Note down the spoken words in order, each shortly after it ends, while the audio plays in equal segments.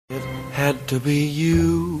It had to be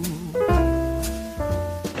you.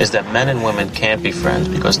 Is that men and women can't be friends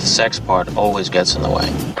because the sex part always gets in the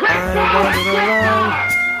way. I wandered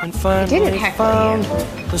around and finally found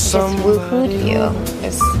the Just woo-hooed you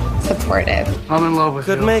is supportive. I'm in love with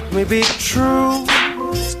you. Could make me be true.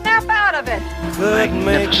 Snap out of it. Could make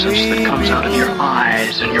Magnificence me that comes be out of your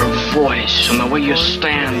eyes and your voice and the way you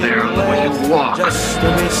stand there and the way you walk. just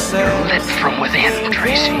to be sad. Lit from within,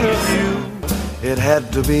 Tracy. It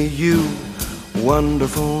had to be you,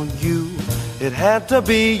 wonderful you. It had to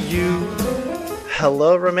be you.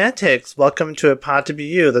 Hello, romantics. Welcome to A Pod to Be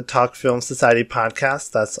You, the Talk Film Society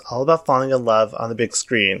podcast that's all about falling in love on the big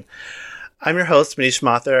screen. I'm your host,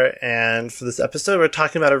 Manish, and for this episode, we're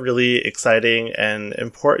talking about a really exciting and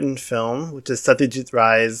important film, which is Satyajit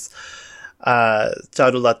Ray's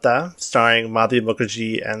Charulata, starring Madhabi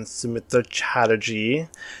Mukherjee and Soumitra Chatterjee.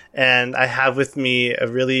 And I have with me a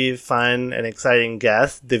really fun and exciting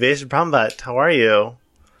guest, Divesh Bhrambhatt. How are you?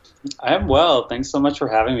 I'm well. Thanks so much for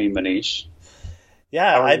having me, Manish.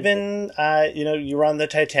 Yeah, I've been, you were on the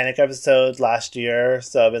Titanic episode last year,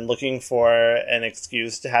 so I've been looking for an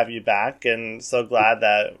excuse to have you back, and so glad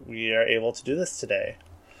that we are able to do this today.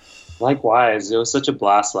 Likewise, it was such a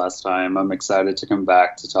blast last time. I'm excited to come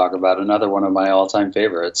back to talk about another one of my all-time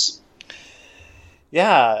favorites. I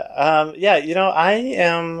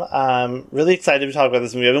am really excited to talk about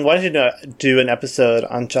this movie. I've been wanting to do an episode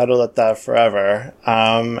on Charulata forever,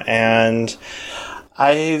 and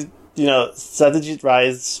Satyajit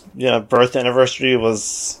Ray's, birth anniversary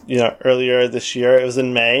was, earlier this year. It was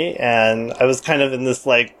in May, and I was kind of in this,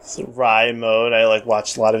 Ray mode. I,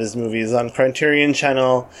 watched a lot of his movies on Criterion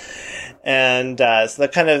Channel, and so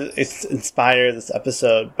that kind of inspired this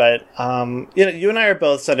episode. But, you and I are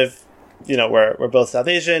both sort of, we're both South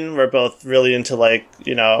Asian. We're both really into,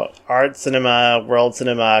 art cinema, world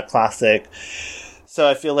cinema, classic. So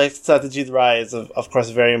I feel like Satyajit Ray is, of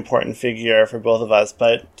course, a very important figure for both of us.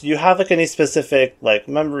 But do you have any specific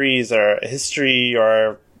memories or history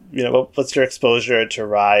or what's your exposure to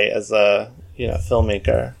Ray as a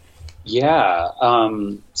filmmaker? Yeah.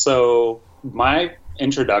 So my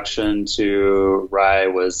introduction to Ray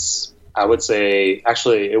was, I would say,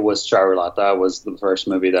 actually, it was Charulata was the first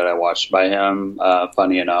movie that I watched by him.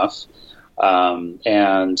 Funny enough.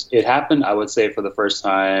 And it happened, I would say, for the first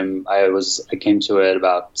time. I came to it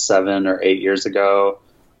about 7 or 8 years ago,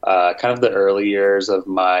 kind of the early years of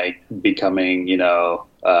my becoming,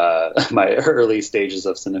 my early stages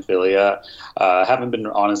of cinephilia. I haven't been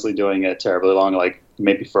honestly doing it terribly long,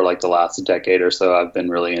 maybe for the last decade or so. I've been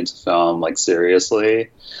really into film, seriously.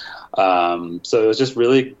 So it was just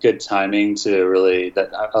really good timing I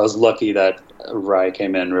was lucky that Ray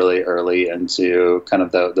came in really early into kind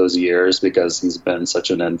of those years because he's been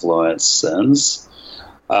such an influence since.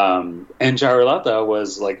 And Charulata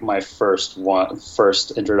was my first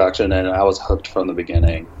introduction, and I was hooked from the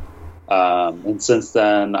beginning. And since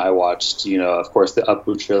then I watched, of course, the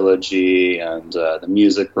Apu trilogy and the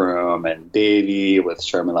Music Room and Devi with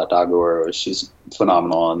Sharmila Tagore. She's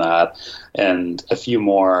phenomenal in that, and a few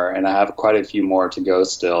more, and I have quite a few more to go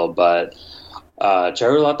still. But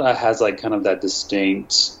Charulata has kind of that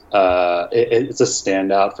distinct. It's a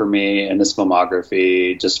standout for me in his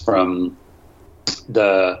filmography, just from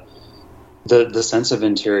the sense of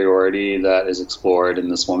interiority that is explored in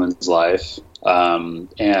this woman's life. And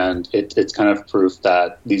it's kind of proof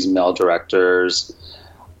that these male directors,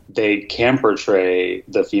 they can portray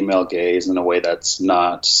the female gaze in a way that's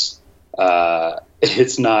not,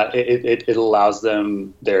 it allows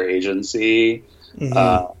them their agency.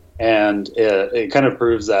 Mm-hmm. And it kind of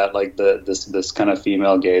proves that this kind of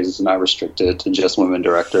female gaze is not restricted to just women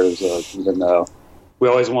directors, even though we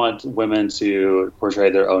always want women to portray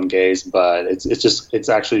their own gaze, but it's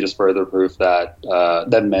actually just further proof that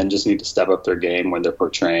that men just need to step up their game when they're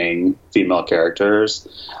portraying female characters.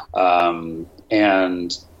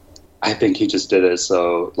 And I think he just did it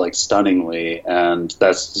so stunningly, and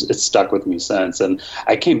it's stuck with me since. And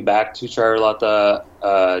I came back to Charulata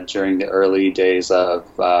during the early days of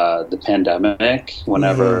the pandemic,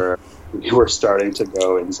 whenever we were starting to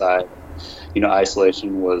go inside.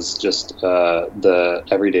 Isolation was just the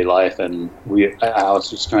everyday life, and I was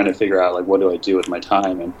just trying to figure out what do I do with my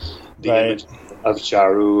time, and the image of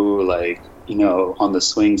Charu on the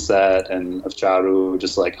swing set, and of Charu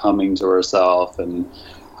just humming to herself, and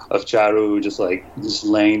of Charu just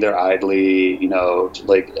laying there idly, all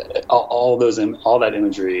that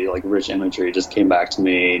imagery, rich imagery, just came back to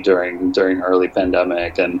me during early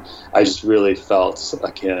pandemic, and I just really felt this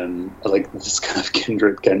kind of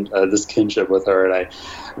this kinship with her, and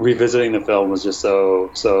revisiting the film was just so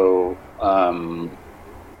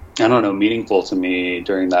I don't know, meaningful to me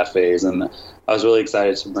during that phase. And I was really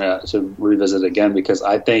excited to revisit it again, because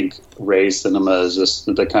I think Ray's cinema is just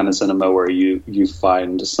the kind of cinema where you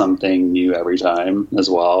find something new every time as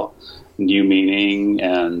well, new meaning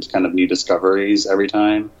and kind of new discoveries every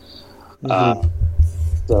time.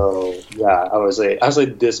 So yeah, I would say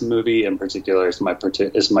this movie in particular is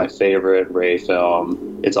my favorite Ray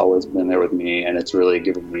film. It's always been there with me, and it's really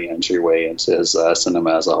given me entryway into his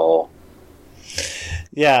cinema as a whole.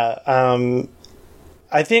 Yeah,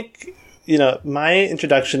 I think, my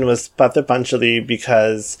introduction was Pather Panchali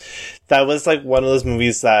because that was like one of those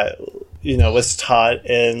movies that, was taught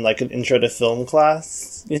in like an intro to film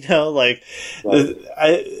class, like right.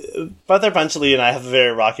 Pather Panchali and I have a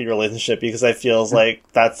very rocky relationship because I feel like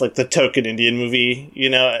that's like the token Indian movie,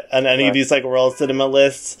 on any of these like world cinema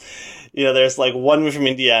lists. There's like one movie from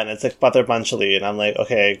India and it's like Pather Panchali, and I'm like,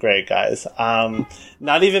 okay, great, guys.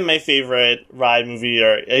 Not even my favorite Rai movie,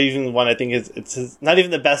 or even one I think it's not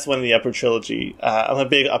even the best one in the Upward trilogy. I'm a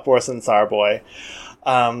big Upward Sansar boy.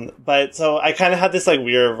 But so I kind of had this like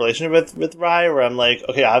weird relationship with Rai, where I'm like,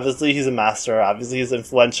 okay, obviously he's a master, obviously he's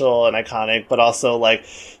influential and iconic, but also like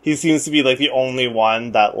he seems to be like the only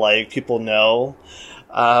one that like people know.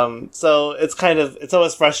 So it's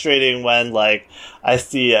always frustrating when like I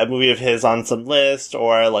see a movie of his on some list,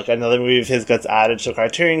 or like another movie of his gets added to a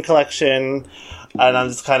Criterion collection, and I'm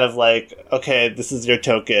just kind of like, okay, this is your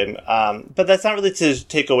token. But that's not really to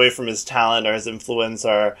take away from his talent or his influence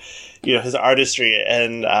or, his artistry.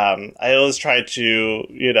 And, I always try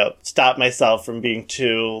to, stop myself from being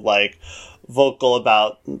too like vocal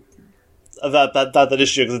about that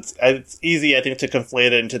issue, because it's easy, I think, to conflate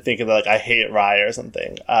it into thinking that like I hate Rai or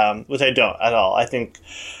something, which I don't at all. I think,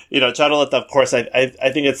 Charulata, of course, I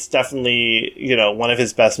think it's definitely one of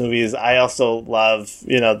his best movies. I also love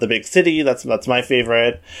The Big City. That's my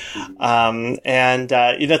favorite.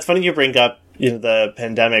 It's funny you bring up the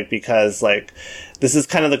pandemic, because like this is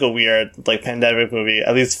kind of like a weird like pandemic movie.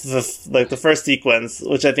 At least the first sequence,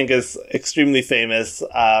 which I think is extremely famous.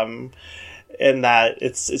 In that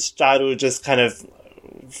it's Charu just kind of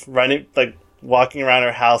running, like walking around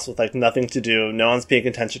her house with like nothing to do. No one's paying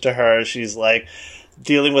attention to her. She's like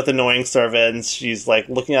dealing with annoying servants. She's like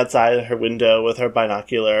looking outside her window with her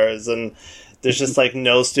binoculars, and there's just like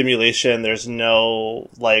no stimulation. There's no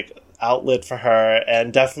like outlet for her.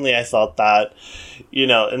 And definitely I felt that,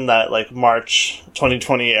 in that like March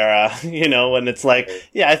 2020 era, when it's like,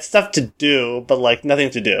 yeah, it's stuff to do, but like nothing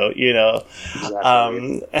to do,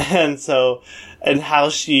 Exactly. And how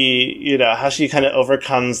she kind of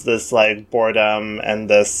overcomes this like boredom and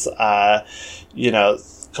this,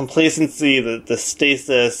 complacency, the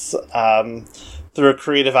stasis, through a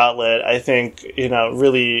creative outlet, I think,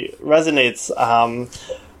 really resonates.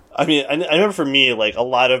 I mean, I remember for me, like, a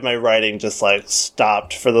lot of my writing just, like,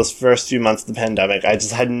 stopped for those first few months of the pandemic. I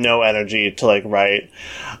just had no energy to, like, write.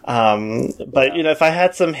 But, if I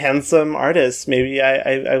had some handsome artists, maybe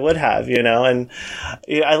I would have, and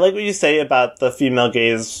I like what you say about the female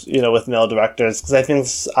gaze, with male directors, because I think,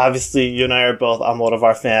 obviously, you and I are both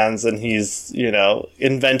Almodovar fans, and he's,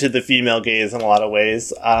 invented the female gaze in a lot of ways.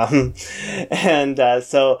 So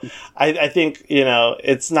I think,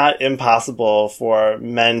 it's not impossible for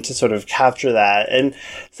men to sort of capture that. And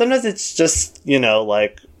sometimes it's just,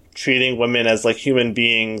 like treating women as like human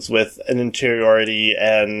beings with an interiority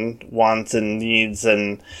and wants and needs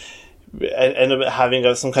and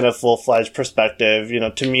having some kind of full-fledged perspective.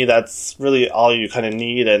 To me, that's really all you kind of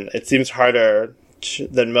need. And it seems harder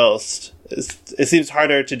than most. It seems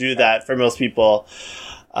harder to do that for most people.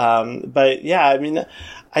 But yeah, I mean,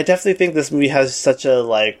 I definitely think this movie has such a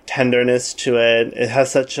like tenderness to it. It has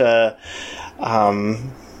such a,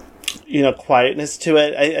 quietness to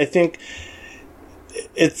it. I think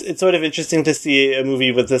it's sort of interesting to see a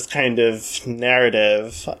movie with this kind of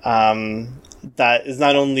narrative, that is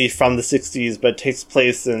not only from the 60s, but takes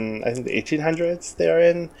place in, I think, the 1800s they are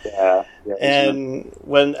in. Yeah. And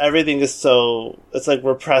when everything is so, it's like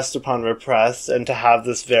repressed upon repressed, and to have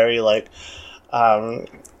this very like,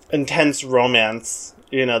 intense romance,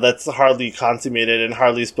 that's hardly consummated and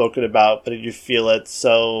hardly spoken about, but you feel it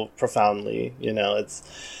so profoundly,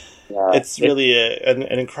 it's really an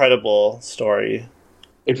incredible story.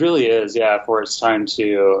 It really is, yeah, for its time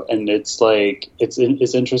too. And it's like, it's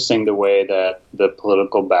interesting the way that the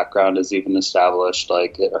political background is even established.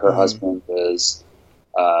 Like her husband is,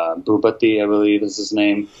 Bhupati, I believe is his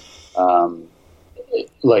name.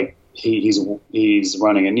 He's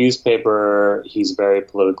running a newspaper. He's very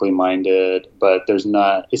politically minded, but it's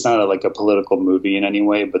not like a political movie in any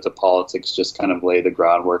way, but the politics just kind of lay the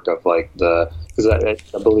groundwork of like because I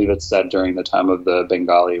believe it's set during the time of the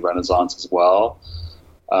Bengali Renaissance as well.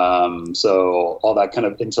 So all that kind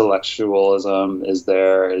of intellectualism is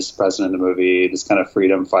present in the movie. This kind of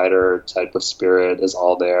freedom fighter type of spirit is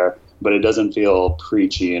all there, but it doesn't feel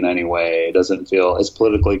preachy in any way. It doesn't feel, it's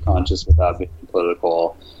politically conscious without being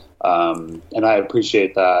political. And I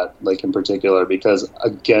appreciate that, like, in particular, because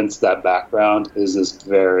against that background is this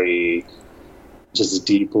very just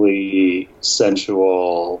deeply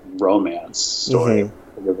sensual romance story.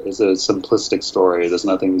 Mm-hmm. It's a simplistic story. There's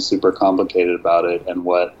nothing super complicated about it. And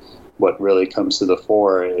what really comes to the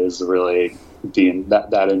fore is really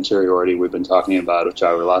that interiority we've been talking about of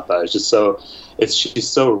Charulata. It's just she's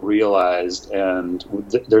so realized, and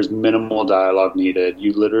there's minimal dialogue needed.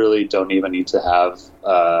 You literally don't even need to have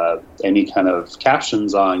any kind of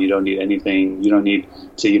captions on. You don't need anything. You don't need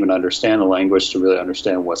to even understand the language to really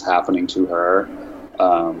understand what's happening to her.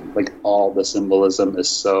 Like, all the symbolism is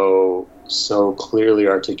so clearly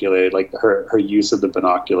articulated. Like her use of the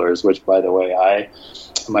binoculars, which, by the way,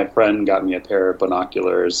 my friend got me a pair of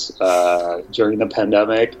binoculars during the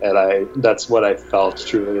pandemic, and that's what I felt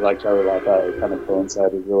truly like Charulata. It kind of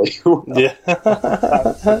coincided really well. Yeah.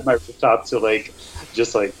 My rooftop to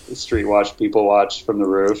just street watch, people watch from the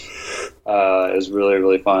roof. Is really,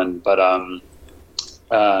 really fun. But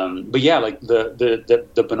yeah, like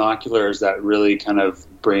the binoculars that really kind of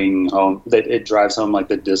bring home, that it drives home like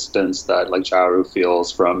the distance that like Charu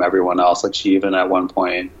feels from everyone else. Like, she even at one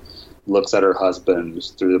point looks at her husband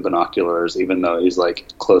through the binoculars, even though he's like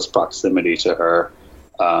close proximity to her.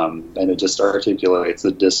 And it just articulates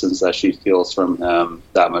the distance that she feels from him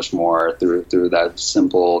that much more through that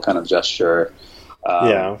simple kind of gesture.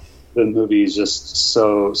 Yeah. The movie is just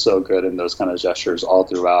so good in those kind of gestures all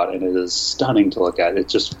throughout, and it is stunning to look at.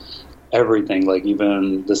 It's just everything, like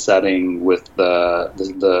even the setting with the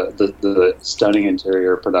stunning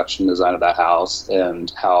interior production design of that house,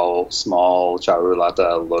 and how small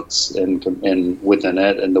Charulata looks in within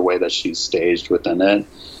it, and the way that she's staged within it.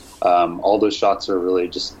 All those shots are really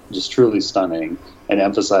just truly stunning, and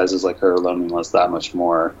emphasizes like her loneliness that much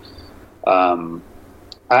more.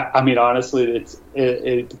 I mean, honestly,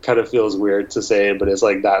 it kind of feels weird to say, but it's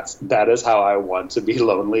like that is how I want to be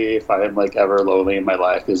lonely. If I am like ever lonely in my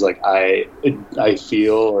life, is like I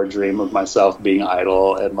feel or dream of myself being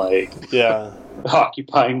idle and like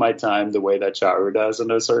occupying my time the way that Charu does in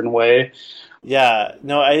a certain way. Yeah,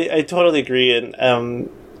 no, I totally agree. And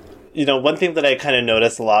one thing that I kind of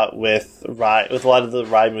noticed a lot with a lot of the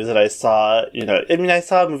Rai movies that I saw, I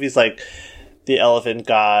saw movies like The Elephant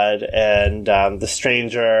God and The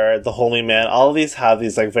Stranger, The Holy Man. All of these have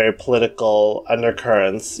these like very political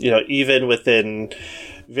undercurrents, even within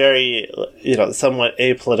very, somewhat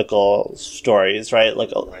apolitical stories, right?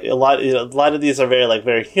 Like a lot of these are very like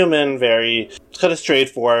very human, very kind of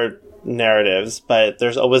straightforward narratives, but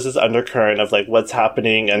there's always this undercurrent of like what's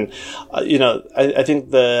happening. And I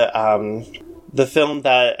think the film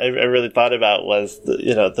that I really thought about was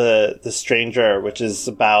the Stranger, which is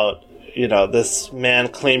about this man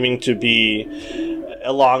claiming to be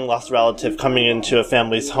a long lost relative coming into a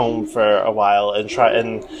family's home for a while, and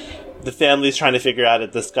the family's trying to figure out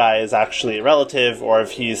if this guy is actually a relative or if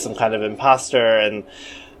he's some kind of imposter. And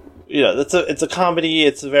it's a comedy.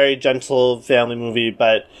 It's a very gentle family movie,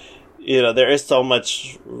 but there is so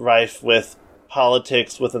much rife with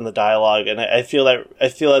politics within the dialogue, and I feel like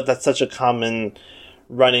that's such a common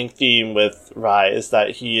running theme with Rai, is that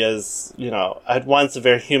he is, at once a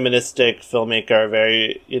very humanistic filmmaker,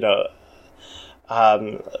 very,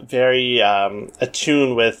 very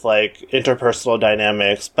attuned with like interpersonal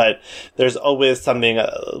dynamics, but there's always something,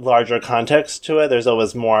 larger context to it. There's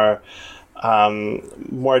always more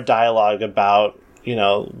dialogue about,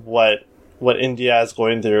 what India is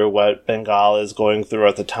going through, what Bengal is going through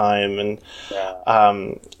at the time. And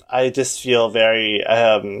I just feel very,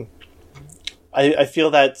 I feel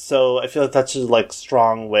that's a like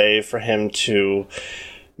strong way for him to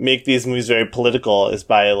make these movies very political, is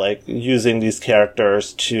by like using these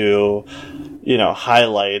characters to,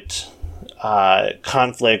 highlight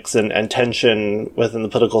conflicts and tension within the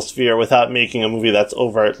political sphere without making a movie that's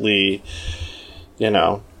overtly,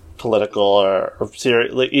 political or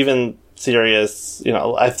like even serious.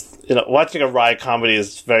 Watching a Rai comedy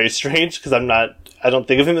is very strange because I don't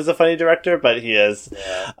think of him as a funny director, but he is.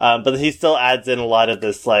 Yeah. But he still adds in a lot of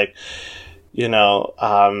this, like, a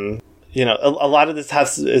lot of this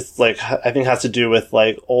has to do with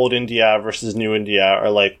like old India versus new India,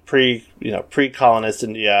 or like pre-colonist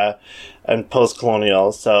India and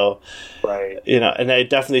post-colonial. So, right. And I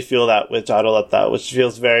definitely feel that with Charulata, which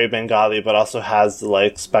feels very Bengali, but also has the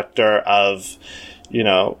like specter of,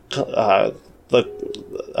 the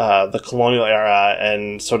colonial era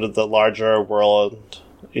and sort of the larger world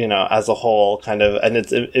as a whole, kind of, and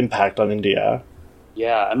its impact on India.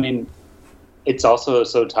 Yeah, I mean, it's also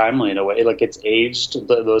so timely in a way. Like, it's aged.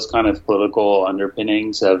 Those kind of political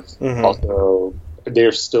underpinnings have also,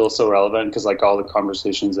 they're still so relevant because, like, all the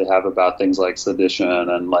conversations they have about things like sedition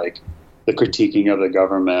and, like, the critiquing of the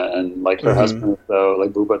government, and, like, her husband, though,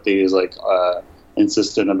 like, Bhupati is, like,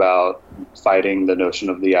 insistent about fighting the notion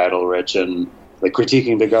of the idle rich, and, like,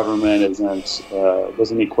 critiquing the government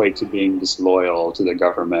doesn't equate to being disloyal to the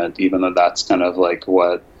government, even though that's kind of, like,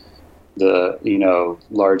 what the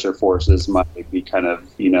larger forces might be kind of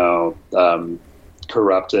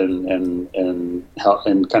corrupt and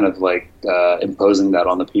kind of like imposing that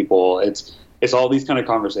on the people. It's all these kind of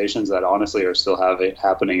conversations that honestly are still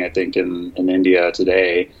happening, I think, in India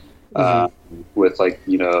today, with, like,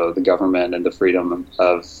 the government and the freedom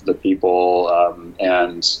of the people,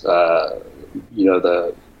 and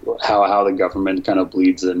how the government kind of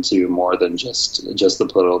bleeds into more than just the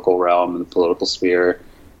political realm and the political sphere.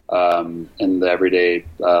 In the everyday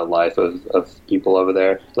life of people over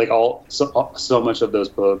there, like, so much of those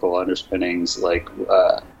political underpinnings, like,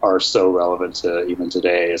 are so relevant to even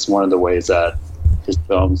today. It's one of the ways that his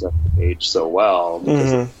films have aged so well,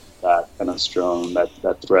 because of that kind of strong that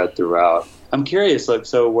thread throughout. I'm curious, like,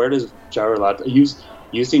 so where does Charulata?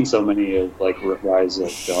 You've seen so many of, like, rise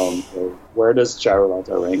of films. Where does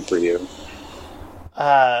Charulata rank for you?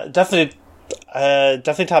 Definitely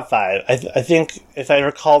top 5. I think if I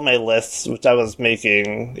recall my lists, which I was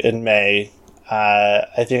making in May,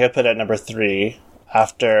 I think I put it at number 3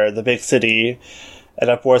 after The Big City and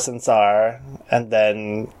Upwar Sansar, and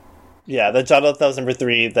then the Charulata was number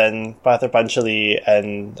 3, then Pather Panchali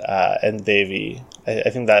and Devi. I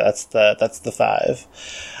think that's the 5.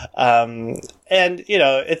 And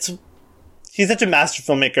he's such a master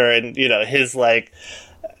filmmaker, and his, like,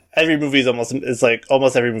 every movie is almost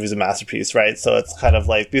every movie is a masterpiece, right? So it's kind of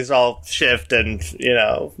like these all shift and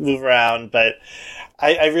move around, but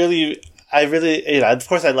I really, of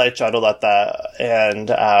course, I liked Charulata and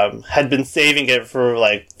had been saving it for,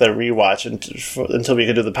 like, the rewatch until we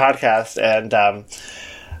could do the podcast, and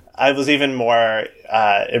I was even more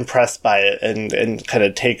impressed by it and kind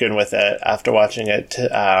of taken with it after watching it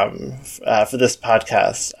for this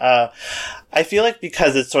podcast. I feel like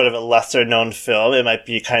because it's sort of a lesser known film, it might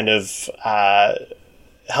be kind of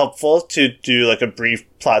helpful to do, like, a brief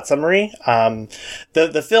plot summary.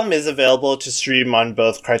 The film is available to stream on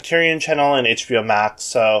both Criterion Channel and HBO Max,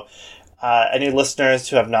 so any listeners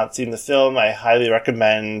who have not seen the film, I highly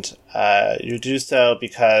recommend you do so,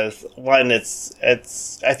 because, one, it's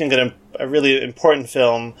I think a really important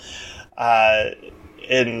film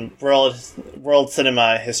in world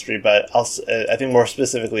cinema history, but also I think more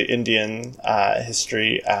specifically Indian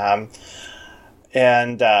history. But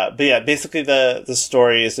yeah, basically the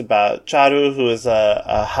story is about Charu, who is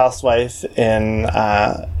a housewife in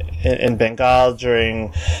Bengal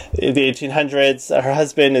during the 1800s. Her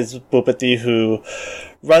husband is Bhupati, who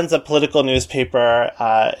runs a political newspaper,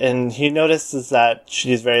 and he notices that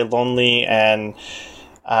she's very lonely, and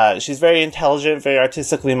she's very intelligent, very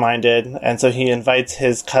artistically minded, and so he invites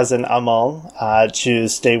his cousin Amal to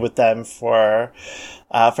stay with them for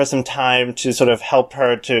some time to sort of help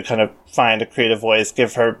her to kind of find a creative voice,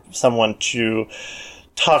 give her someone to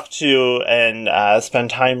talk to and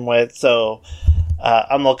spend time with. So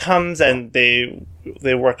Amal comes, and they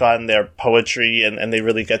work on their poetry, and they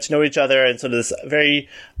really get to know each other, and so this very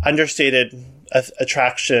understated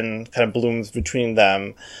attraction kind of blooms between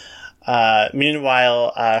them.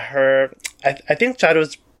 Meanwhile, I think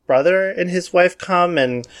Charu's brother and his wife come,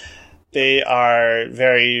 and they are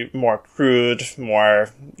very more crude, more,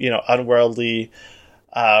 unworldly.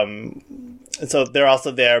 And so they're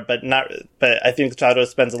also there, but I think Charu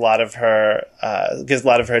spends gives a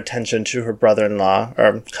lot of her attention to her brother-in-law,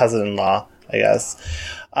 or cousin-in-law, I guess.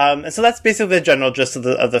 And so that's basically the general gist of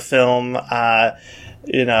the film.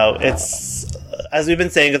 It's, as we've been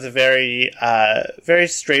saying, it's a very, very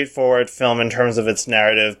straightforward film in terms of its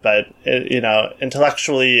narrative, but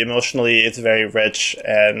intellectually, emotionally, it's very rich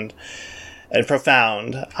and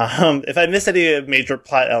profound. If I miss any major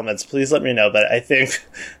plot elements, please let me know, but I think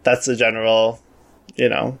that's the general,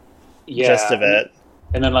 gist of it.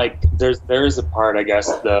 And then, like, there's a part, I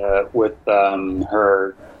guess, with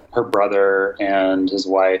her brother and his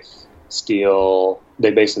wife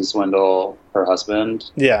they basically swindle her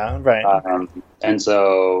husband. Yeah, right. And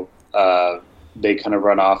so they kind of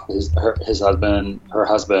run off her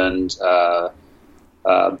husband.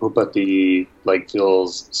 Bhupati, like,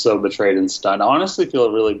 feels so betrayed and stunned. I honestly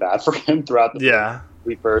feel really bad for him throughout the film.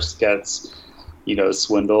 He first gets,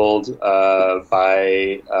 swindled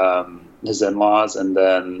by his in-laws, and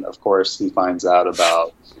then of course he finds out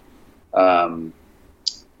about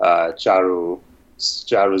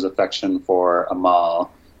Charu's affection for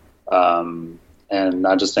Amal, and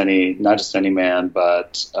not just any man,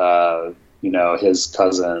 but his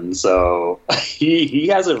cousin. So he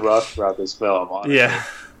has it rough throughout this film. Honestly. Yeah,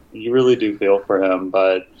 you really do feel for him,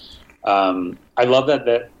 but I love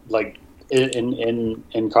that like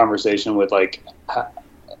in conversation with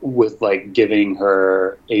giving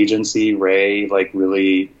her agency, Ray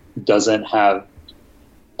really doesn't have.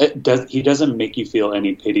 He doesn't make you feel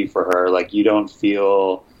any pity for her. Like, you don't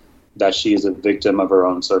feel that she is a victim of her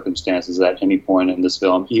own circumstances at any point in this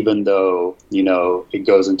film, even though, it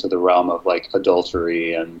goes into the realm of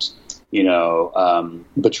adultery and,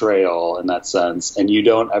 betrayal in that sense. And you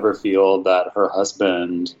don't ever feel that her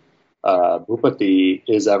husband, Bhupati,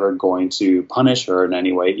 is ever going to punish her in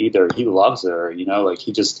any way either. He loves her,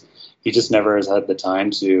 he just never has had the time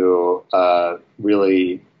to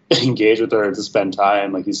really engage with her, to spend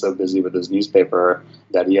time. Like, he's so busy with his newspaper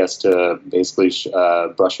that he has to basically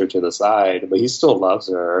brush her to the side, but he still loves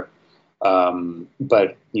her.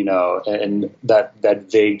 But and that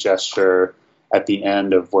vague gesture at the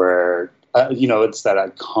end of where it's that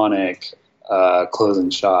iconic closing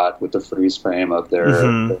shot with the freeze frame of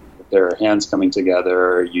their hands coming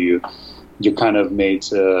together. You're kind of made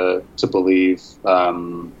to believe.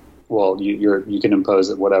 You can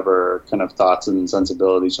impose whatever kind of thoughts and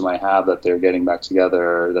sensibilities you might have that they're getting back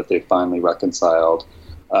together, that they finally reconciled.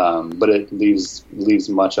 But it leaves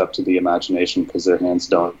much up to the imagination because their hands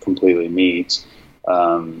don't completely meet.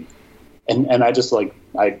 And I just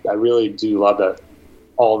I really do love that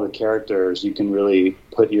all the characters, you can really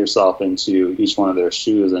put yourself into each one of their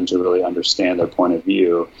shoes and to really understand their point of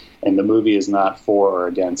view. And the movie is not for or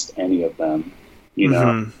against any of them. In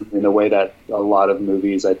the way that a lot of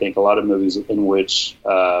movies in which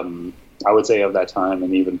I would say of that time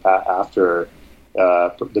and even after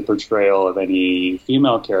the portrayal of any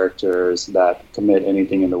female characters that commit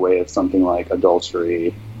anything in the way of something like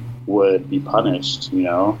adultery would be punished.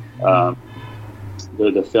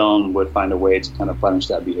 The film would find a way to kind of punish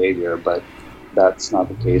that behavior, but that's not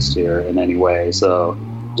the case here in any way. So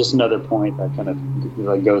just another point that kind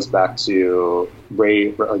of goes back to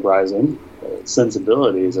Ray's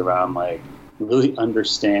sensibilities around really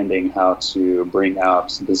understanding how to bring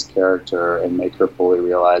out this character and make her fully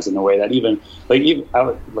realized in a way that even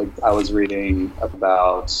I was reading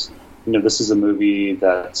about, this is a movie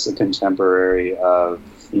that's a contemporary of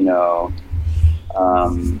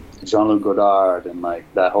Jean-Luc Godard and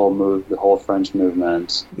the whole French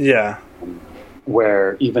movement. Yeah.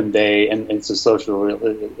 Where even it's a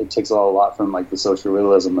it takes a lot from the social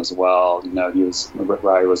realism as well.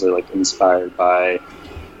 Ray was inspired by,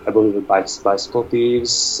 I believe, the bicycle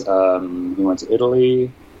thieves. He went to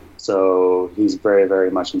Italy, so he's very,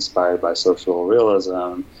 very much inspired by social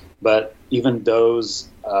realism. But even those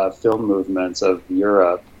film movements of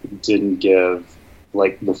Europe didn't give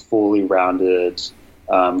the fully rounded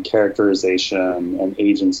characterization and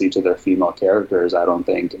agency to their female characters, I don't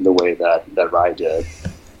think, the way that Rai did.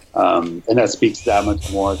 And that speaks that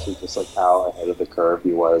much more to just how ahead of the curve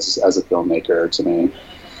he was as a filmmaker to me.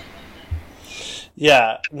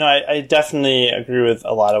 Yeah, no, I definitely agree with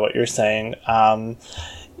a lot of what you're saying. I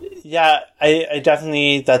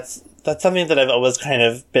definitely, that's something that I've always kind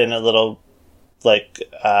of been a little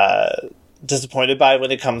disappointed by when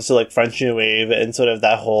it comes to French New Wave and sort of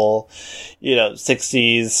that whole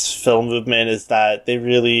 60s film movement, is that they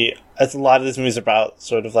really, as a lot of these movies are about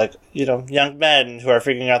sort of young men who are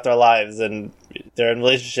figuring out their lives and they're in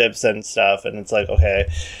relationships and stuff, and it's okay,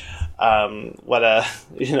 what a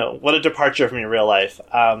departure from your real life.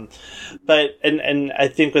 But I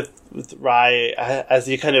think with Rai, as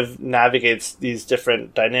he kind of navigates these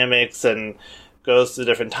different dynamics and goes to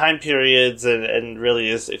different time periods and really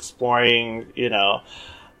is exploring,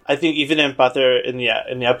 I think even in the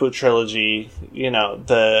Apu trilogy,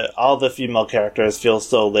 all the female characters feel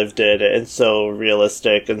so lived in and so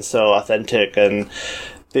realistic and so authentic, and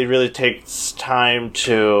they really takes time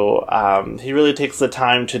to he really takes the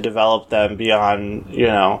time to develop them beyond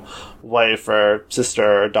wife or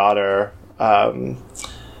sister or daughter or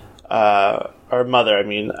mother,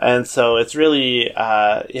 and so it's really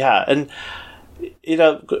and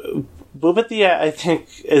Bhupati, I think,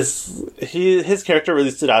 his character really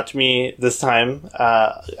stood out to me this time.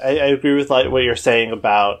 I agree with what you're saying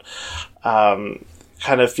about kind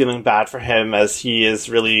of feeling bad for him, as he is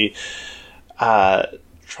really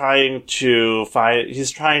trying to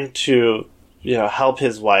help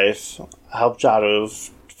his wife, help Charu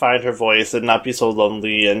find her voice and not be so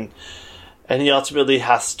lonely, and he ultimately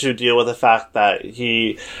has to deal with the fact that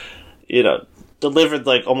he delivered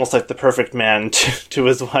like almost like the perfect man to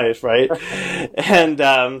his wife, right?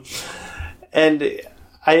 and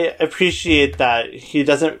I appreciate that he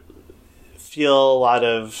doesn't feel a lot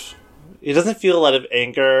of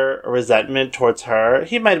anger or resentment towards her.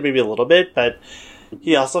 He might maybe a little bit, but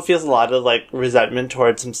he also feels a lot of like resentment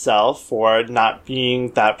towards himself for not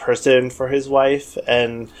being that person for his wife.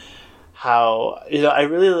 And how,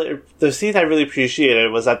 the scene I really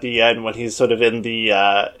appreciated was at the end when he's sort of in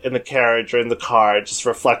the carriage or in the car just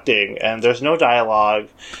reflecting, and there's no dialogue.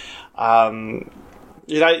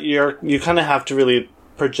 You kind of have to really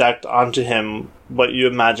project onto him what you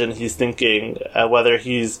imagine he's thinking, whether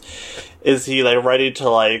is he like ready to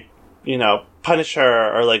like, punish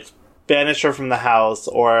her or like banish her from the house,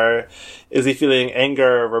 or is he feeling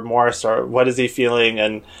anger or remorse, or what is he feeling?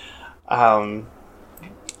 And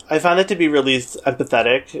I found it to be really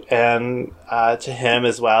empathetic and to him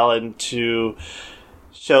as well, and to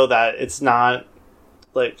show that it's not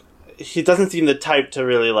like he doesn't seem the type to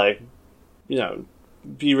really like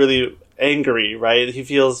be really angry, right? He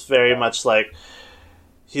feels very much like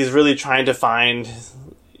he's really trying to find,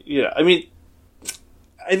 I mean,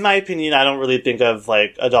 in my opinion, I don't really think of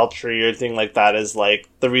like adultery or anything like that as like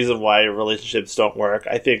the reason why relationships don't work.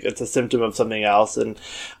 I think it's a symptom of something else. And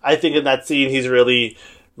I think in that scene, he's really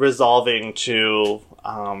resolving to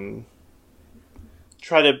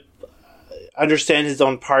try to understand his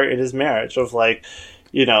own part in his marriage of like,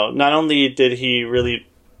 not only did he really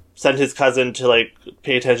send his cousin to like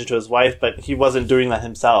pay attention to his wife, but he wasn't doing that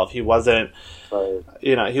himself. He wasn't,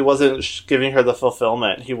 he wasn't giving her the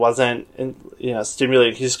fulfillment. He wasn't,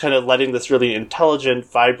 stimulating. He's kind of letting this really intelligent,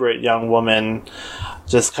 vibrant young woman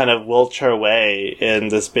just kind of wilt her way in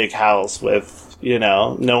this big house with,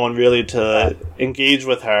 no one really to engage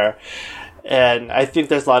with her. And I think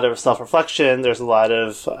there's a lot of self-reflection. There's a lot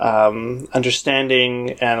of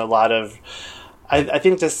understanding and a lot of, I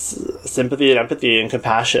think, just sympathy and empathy and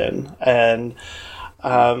compassion. And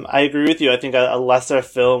I agree with you. I think a lesser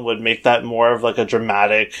film would make that more of like a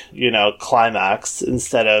dramatic, climax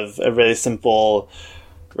instead of a really simple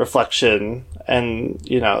reflection and,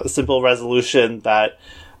 a simple resolution that,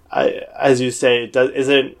 as you say,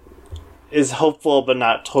 is hopeful but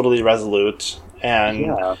not totally resolute.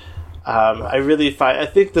 And I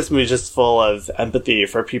think this movie is just full of empathy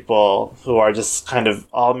for people who are just kind of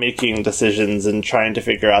all making decisions and trying to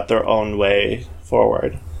figure out their own way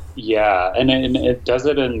forward. Yeah, and it does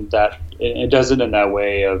it in that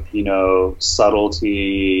way of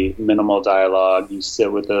subtlety, minimal dialogue. You sit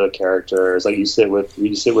with the characters, like you sit with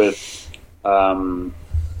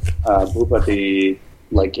Bhupati,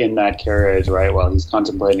 like in that carriage, right, while he's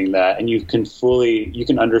contemplating that, and you can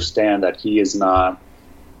understand that he is not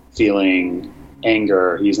feeling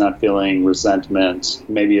anger, he's not feeling resentment,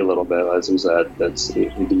 maybe a little bit, as you said. That's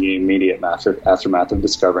the immediate aftermath of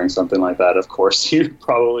discovering something like that. Of course, you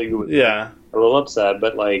probably would be a little upset,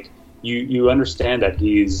 but like you understand that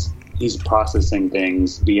he's processing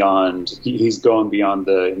things beyond. He's going beyond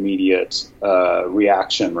the immediate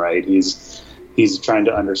reaction, right? He's trying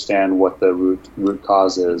to understand what the root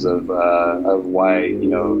cause is of why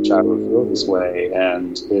Charu feels this way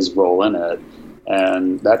and his role in it.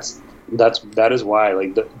 And that is why,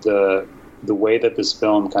 like, the way that this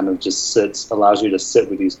film kind of just allows you to sit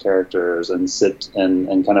with these characters and sit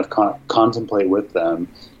and kind of contemplate with them,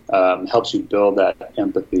 helps you build that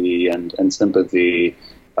empathy and sympathy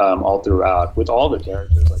all throughout with all the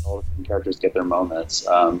characters. Like, all the characters get their moments,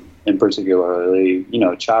 in particularly,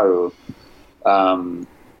 Charu,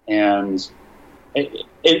 and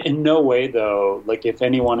in no way, though, like, if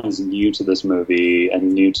anyone is new to this movie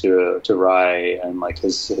and new to Rai and like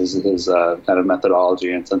his kind of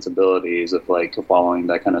methodology and sensibilities of like following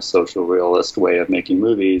that kind of social realist way of making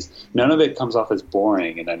movies, none of it comes off as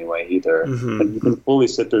boring in any way either. Mm-hmm. Like, you can fully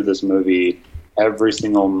sit through this movie, every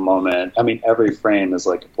single moment. I mean, every frame is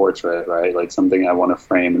like a portrait, right? Like something I want to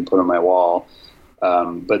frame and put on my wall.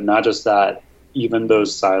 But not just that, even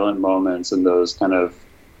those silent moments and those kind of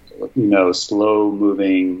slow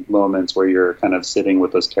moving moments where you're kind of sitting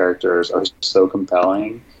with those characters are so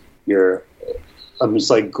compelling. I'm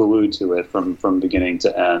just like glued to it from beginning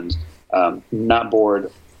to end. Not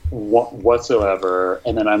bored whatsoever.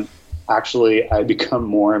 And then I become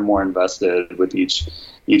more and more invested with each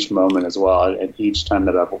moment as well. And each time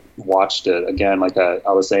that I've watched it, again, like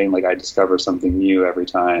I was saying, like I discover something new every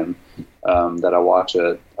time that I watch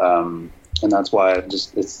it. And that's why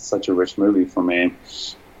it's such a rich movie for me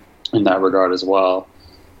in that regard as well.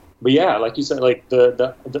 But yeah, like you said, like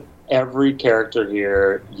the every character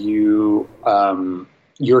here, you're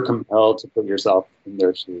compelled to put yourself in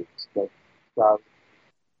their shoes. Like,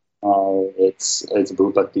 It's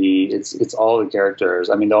Bhupati. It's all the characters.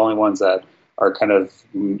 I mean, the only ones that are kind of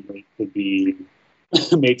made to be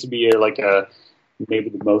made to be like a maybe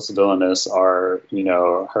the most villainous are, you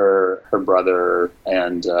know, her brother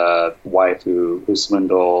and wife who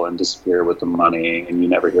swindle and disappear with the money, and you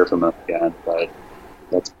never hear from them again. But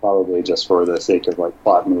that's probably just for the sake of like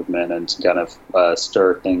plot movement and to kind of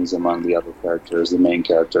stir things among the other characters, the main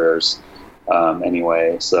characters.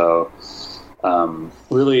 Anyway, so.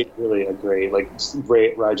 Really a great, like,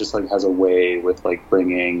 Rai just like has a way with like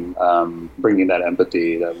bringing that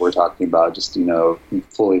empathy that we're talking about, just, you know,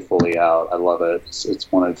 fully out. I love it.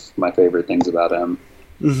 It's one of my favorite things about him.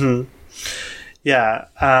 Mm-hmm.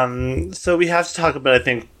 Yeah. So we have to talk about, I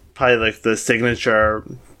think, probably like the signature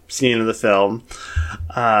scene of the film,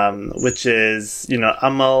 which is, you know,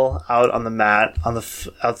 Amal out on the mat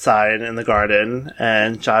outside in the garden,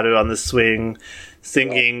 and Charu on the swing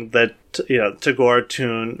singing the Tagore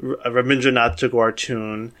tune, Rabindranath Tagore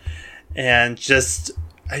tune, and just,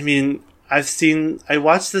 I mean, I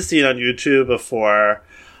watched the scene on YouTube before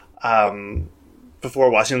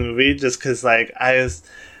watching the movie, just because like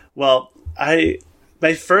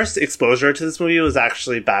my first exposure to this movie was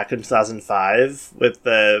actually back in 2005 with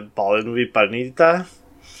the Bollywood movie Parinita.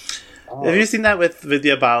 Oh. Have you seen that with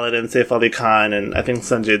Vidya Balan and Saif Ali Khan and I think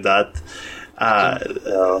Sanjay Dutt?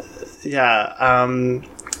 Yeah,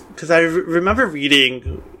 because I remember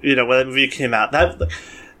reading, you know, when the movie came out,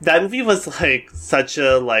 that movie was like such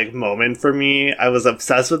a like moment for me. I was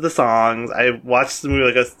obsessed with the songs. I watched the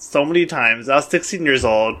movie like so many times. I was 16 years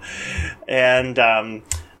old, and I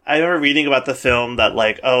remember reading about the film that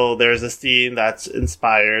like, oh, there's a scene that's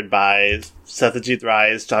inspired by Satyajit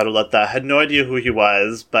Ray's Charulata. I had no idea who he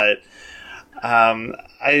was, but I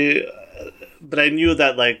knew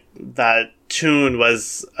that like that tune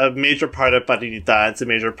was a major part of Parinita. It's a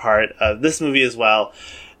major part of this movie as well.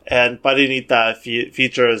 And Parinita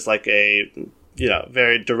features like a, you know,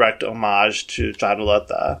 very direct homage to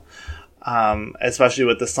Charulata, especially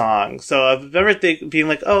with the song. So I remember being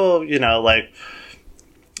like, oh, you know, like,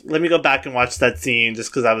 let me go back and watch that scene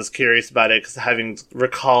just because I was curious about it, because having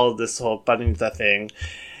recalled this whole Parinita thing.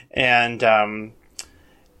 And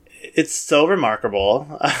it's so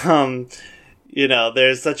remarkable. You know,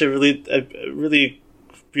 there's such a really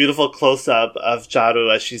beautiful close-up of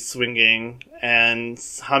Charu as she's swinging and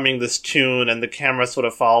humming this tune, and the camera sort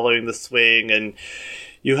of following the swing, and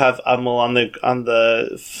you have Amal on the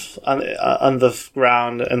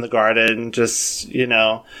ground in the garden, just, you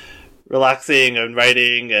know, relaxing and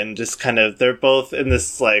writing, and just kind of, they're both in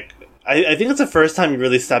this like, I think it's the first time you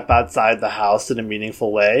really step outside the house in a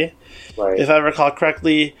meaningful way, right, if I recall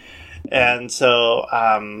correctly. And so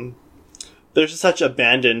there's just such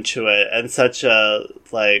abandon to it, and such a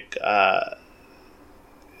like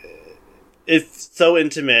it's so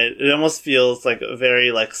intimate. It almost feels like a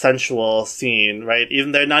very like sensual scene, right?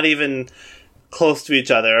 Even they're not even close to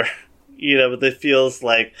each other, you know, but it feels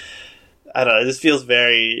like, I don't know, it just feels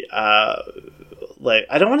very like,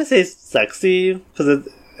 I don't want to say sexy, because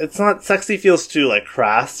it's not, sexy feels too like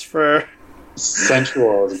crass for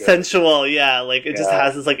sensual, yeah, like it just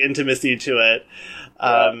has this like intimacy to it.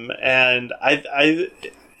 And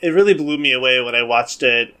it really blew me away when I watched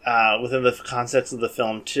it within the context of the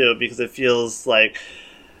film too, because it feels like,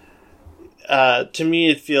 to me,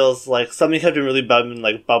 it feels like something had been really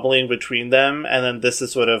bubbling between them, and then this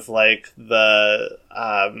is sort of like the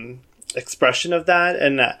expression of that,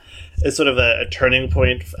 and it's sort of a turning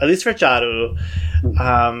point, at least for Charu,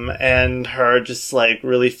 and her just like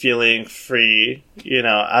really feeling free, you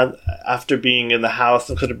know, after being in the house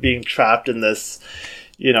and sort of being trapped in this,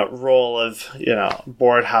 you know, role of, you know,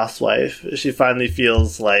 bored housewife. She finally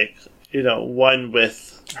feels like, you know, one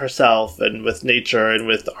with herself and with nature and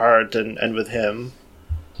with art and with him.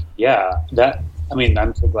 Yeah,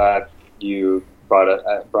 I'm so glad you brought it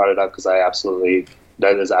up, because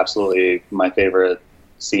that is absolutely my favorite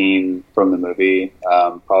scene from the movie.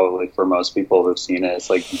 Probably for most people who've seen it,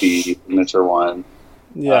 it's like the signature one.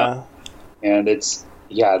 Yeah. And it's,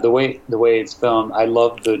 the way it's filmed, I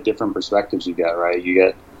love the different perspectives you get, right?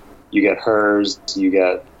 You get hers, you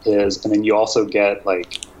get his, and then you also get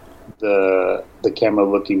like the camera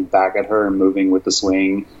looking back at her and moving with the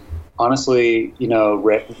swing. Honestly, you know,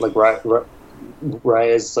 Ray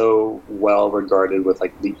is so well regarded with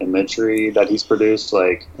like the imagery that he's produced,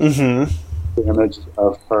 like the image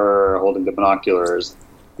of her holding the binoculars,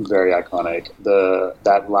 very iconic.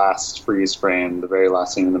 That last freeze frame, the very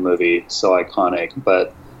last scene in the movie, so iconic.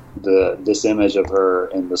 But this image of her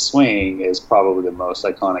in the swing is probably the most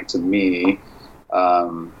iconic to me.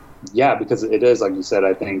 yeah, because it is, like you said,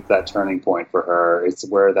 I think that turning point for her, it's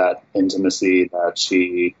where that intimacy that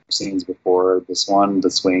she scenes before this one,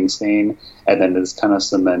 the swing scene, and then is kind of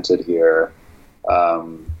cemented here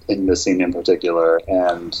in this scene in particular.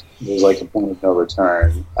 And there's like a point of no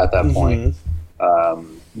return at that point.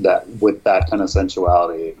 That with that kind of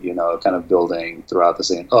sensuality, you know, kind of building throughout the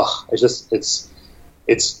scene. Oh, it's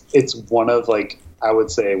one of, like, I would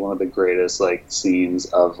say one of the greatest like scenes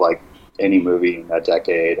of like any movie in that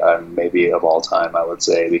decade, maybe of all time, I would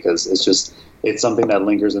say, because it's something that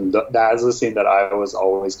lingers, and that is a scene that I was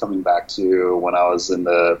always coming back to when I was in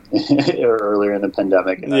the earlier in the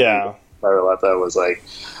pandemic. And Charulata was like,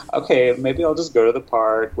 okay, maybe I'll just go to the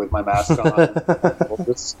park with my mask on, we'll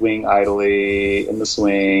just swing idly in the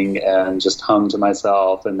swing and just hum to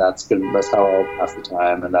myself, and that's good. That's how I'll pass the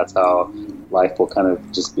time, and that's how life will kind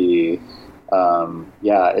of just be.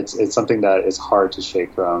 It's something that is hard to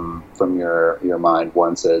shake from your mind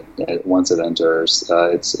once it enters.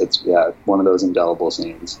 It's one of those indelible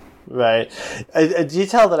scenes. Right. A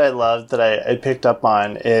detail that I loved that I picked up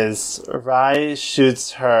on is Rai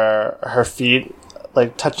shoots her feet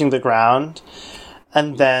like touching the ground,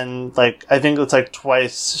 and then like I think it's like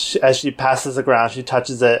twice as she passes the ground she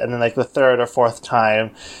touches it, and then like the third or fourth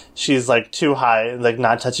time she's like too high, like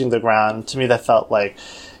not touching the ground. To me that felt like,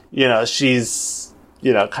 you know, she's,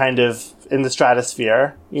 you know, kind of in the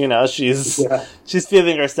stratosphere, you know, she's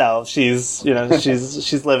feeling herself. She's, you know,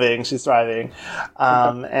 she's living, she's thriving.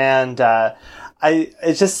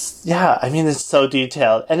 It's just, I mean, it's so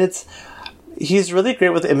detailed, and he's really great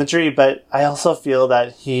with imagery, but I also feel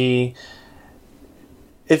that it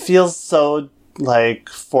feels so like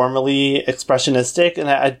formally expressionistic, and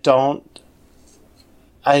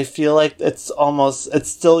I feel like it's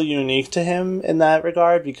still unique to him in that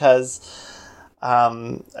regard, because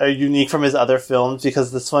unique from his other films,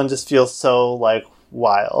 because this one just feels so like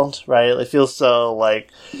wild, right? It feels so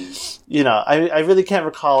like, you know, I really can't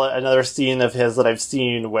recall another scene of his that I've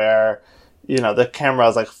seen where, you know, the camera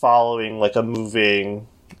is like following like a moving,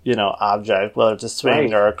 you know, object, whether it's a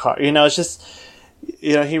swing or a car, you know. It's just,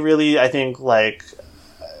 you know, he really, I think, like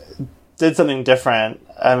did something different.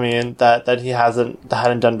 I mean, that he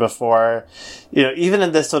hadn't done before, you know, even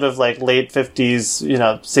in this sort of like late 50s, you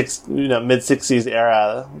know, mid 60s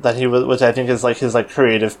era that he was, which I think is like his like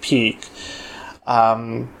creative peak.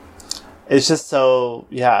 It's just so,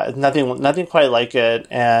 nothing quite like it.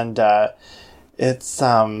 And, it's,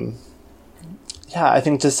 I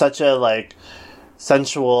think just such a like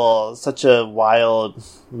sensual, such a wild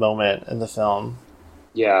moment in the film.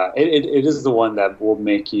 Yeah, it is the one that will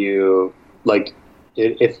make you like,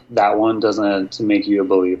 if that one doesn't make you a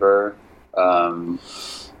believer,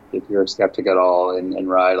 if you're a skeptic at all in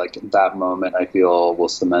Rai, like that moment, I feel will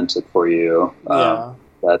cement it for you.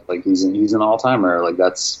 That like he's an all timer. Like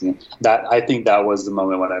that's, you know, that I think that was the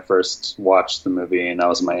moment when I first watched the movie, and that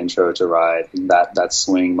was my intro to Rai. That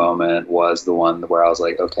swing moment was the one where I was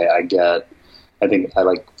like, okay, I think I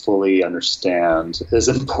like fully understand his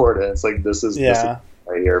importance. Like this is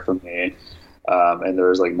right here for me. And there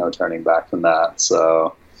was like no turning back from that.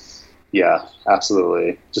 So yeah,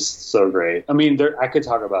 absolutely. Just so great. I mean, I could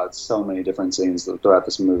talk about so many different scenes throughout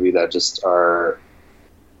this movie that just are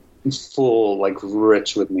full, like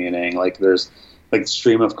rich with meaning. Like there's like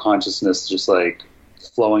stream of consciousness just like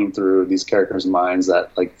flowing through these characters' minds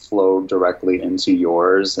that like flow directly into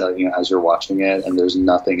yours, you know, as you're watching it, and there's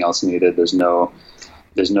nothing else needed. There's no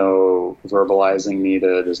verbalizing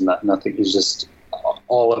needed. There's nothing. It's just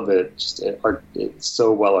all of it. It's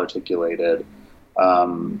so well articulated.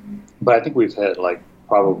 But I think we've hit like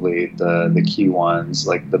probably the key ones,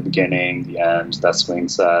 like the beginning, the end, that swing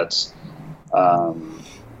set.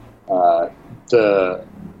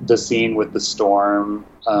 The scene with the storm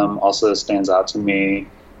also stands out to me,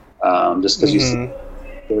 just because you see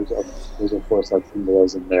there's of course like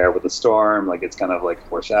symbolism there with the storm, like it's kind of like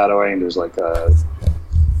foreshadowing. There's like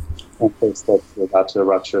one place that's about to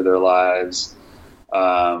rupture their lives.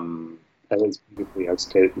 That is beautifully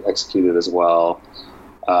executed as well.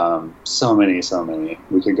 So many.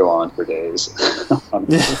 We could go on for days.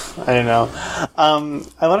 I know.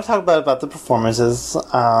 I want to talk about the performances,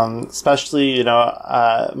 especially, you know,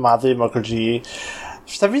 Madhabi Mukherjee.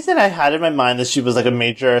 For some reason, I had in my mind that she was like a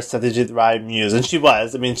major Satyajit Ray muse, and she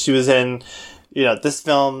was. I mean, she was in, you know, this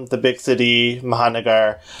film, The Big City,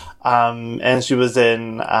 Mahanagar, and she was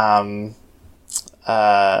in The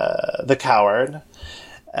Coward.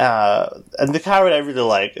 And The Coward I really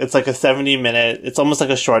like. It's like a 70-minute, it's almost like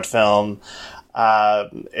a short film,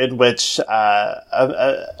 in which,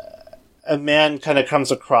 a man kind of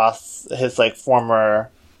comes across his like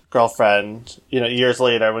former girlfriend, you know, years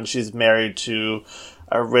later when she's married to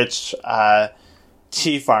a rich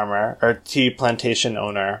tea farmer or tea plantation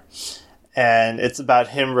owner. And it's about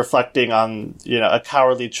him reflecting on, a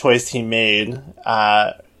cowardly choice he made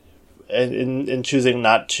in choosing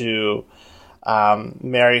not to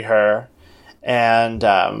marry her. And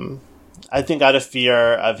I think out of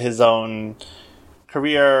fear of his own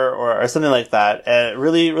career or something like that.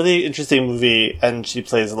 Really, really interesting movie, and she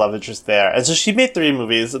plays a love interest there. And so she made 3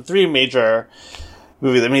 movies, 3 major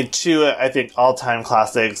movies. I mean, 2, I think, all-time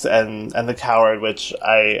classics, and The Coward, which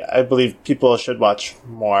I believe people should watch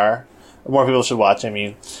more. More people should watch, I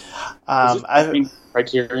mean. I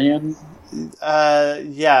Criterion?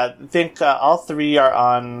 Yeah, I think all 3 are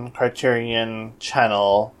on Criterion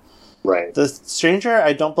Channel. Right. The Stranger,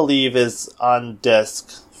 I don't believe, is on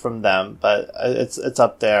disc from them, but it's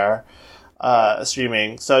up there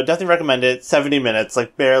streaming. So definitely recommend it. 70 minutes,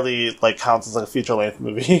 barely counts as a feature-length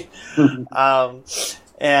movie. But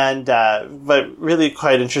really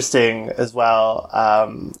quite interesting as well.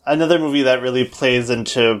 Another movie that really plays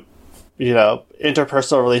into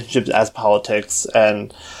interpersonal relationships as politics,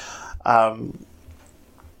 and a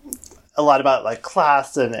lot about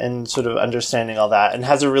class and sort of understanding all that, and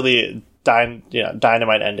has a really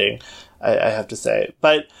dynamite ending, I have to say.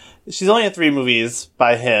 But she's only in 3 movies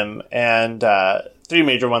by him, and 3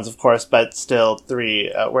 major ones, of course, but still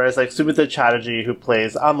 3. Whereas Soumitra Chatterjee, who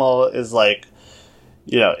plays Amal, is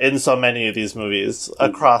in so many of these movies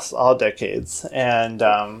across all decades, and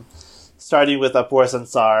starting with Apur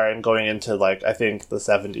Sansar and going into I think the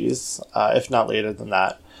 70s, if not later than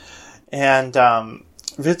that. And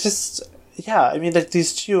just, yeah, I mean,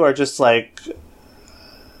 these 2 are just they're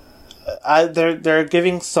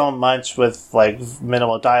giving so much with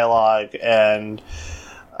minimal dialogue, and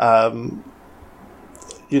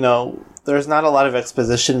there's not a lot of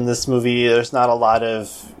exposition in this movie. There's not a lot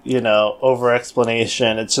of over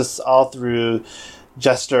explanation. It's just all through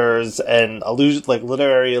gestures and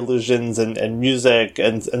literary allusions and music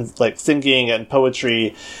and singing and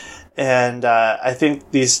poetry. And I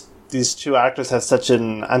think these 2 actors have such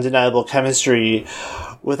an undeniable chemistry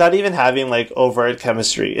without even having overt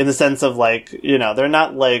chemistry, in the sense of they're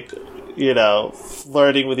not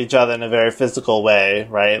flirting with each other in a very physical way,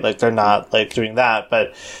 right? They're not doing that,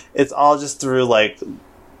 but it's all just through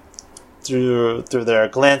through their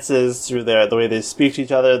glances, through the way they speak to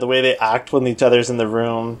each other, the way they act when each other's in the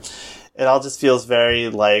room. It all just feels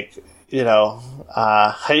very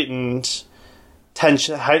heightened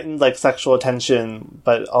tension, heightened sexual tension,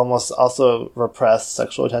 but almost also repressed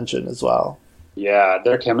sexual tension as well. Yeah,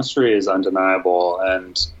 their chemistry is undeniable,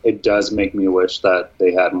 and it does make me wish that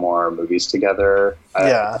they had more movies together.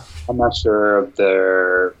 I'm not sure of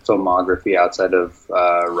their filmography outside of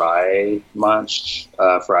Rai much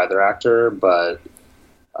for either actor, but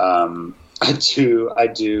I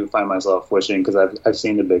do find myself wishing, because I've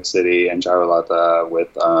seen The Big City and Charulata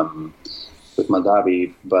with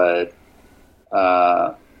Madhabi, but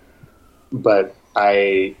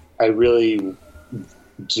I really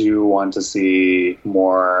do want to see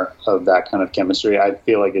more of that kind of chemistry. I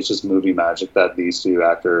feel like it's just movie magic that these 2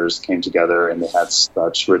 actors came together and they had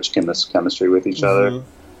such rich chemistry with each other.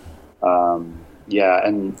 And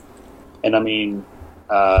I mean,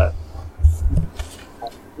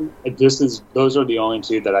 those are the only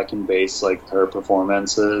 2 that I can base her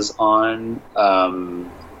performances on.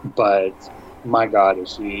 But my God,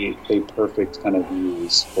 is she a perfect kind of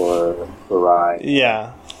muse for Rai?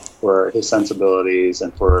 Yeah. For his sensibilities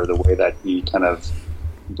and for the way that he kind of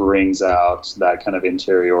brings out that kind of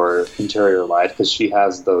interior life, because she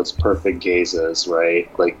has those perfect gazes, right?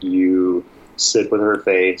 You sit with her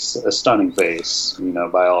face, a stunning face,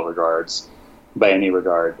 by all regards, by any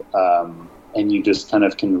regard, and you just kind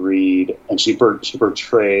of can read, and she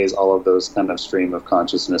portrays all of those kind of stream of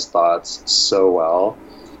consciousness thoughts so well.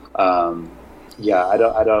 I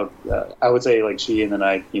would say she, and then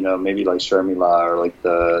maybe Sharmila, or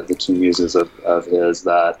the 2 muses of his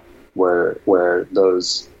that where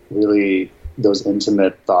those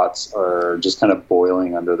intimate thoughts are just kind of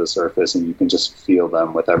boiling under the surface, and you can just feel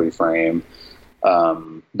them with every frame.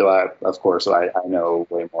 Though I know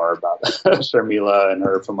way more about Sharmila and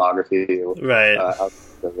her filmography, right?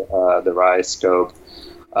 The Rai scope.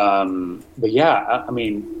 But yeah, I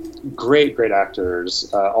mean, great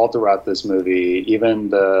actors all throughout this movie. Even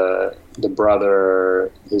the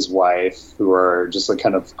brother, his wife, who are just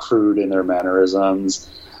kind of crude in their mannerisms.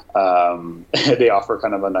 They offer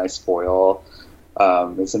kind of a nice foil.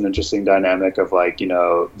 It's an interesting dynamic of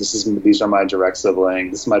these are my direct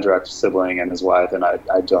sibling. This is my direct sibling and his wife, and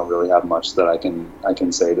I don't really have much that I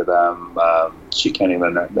can say to them. She can't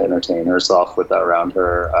even entertain herself with that around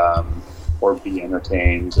her. or be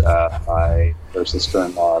entertained by their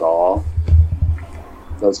sister-in-law at all.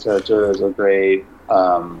 Those characters are great.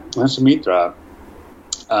 And Soumitra,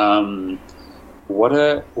 what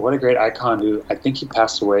a great icon who I think he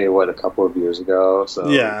passed away a couple of years ago. So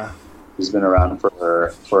yeah, he's been around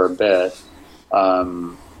for a bit.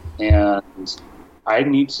 And I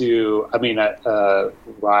need to. I mean,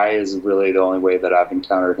 Rai is really the only way that I've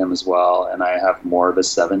encountered him as well, and I have more of his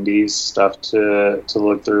 '70s stuff to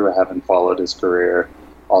look through. I haven't followed his career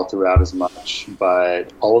all throughout as much,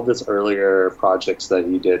 but all of his earlier projects that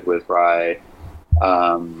he did with Rai,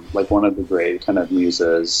 like one of the great kind of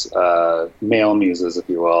muses, male muses, if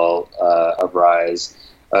you will, of Rai's,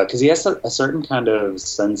 because he has a certain kind of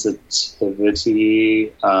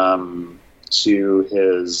sensitivity to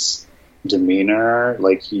his demeanor.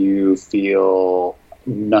 Like, you feel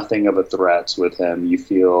nothing of a threat with him. You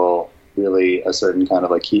feel really a certain kind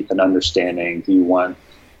of like an understanding. You want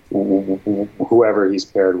whoever he's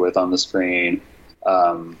paired with on the screen.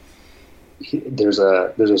 There's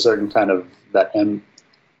a certain kind of that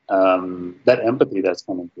empathy that's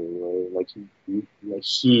coming through. Like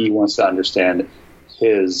he wants to understand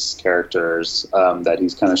his characters that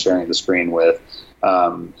he's kind of sharing the screen with.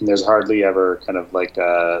 And there's hardly ever kind of like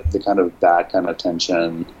the kind of that kind of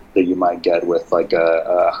tension that you might get with like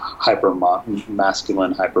a hyper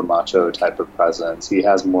masculine, hyper macho type of presence. He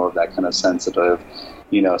has more of that kind of sensitive,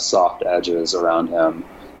 soft edges around him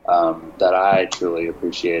that I truly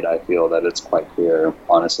appreciate. I feel that it's quite clear,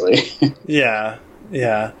 honestly. Yeah.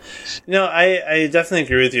 I definitely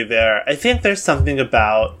agree with you there. I think there's something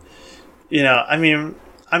about, I mean,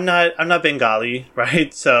 I'm not Bengali,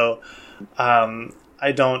 right? So,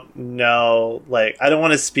 I don't know, like, I don't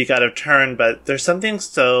want to speak out of turn, but there's something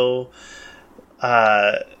so,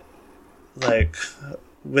 like,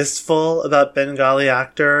 wistful about Bengali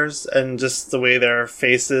actors and just the way their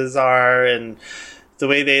faces are and the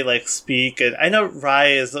way they, like, speak. And I know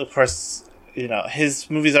Rai is, of course, his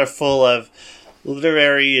movies are full of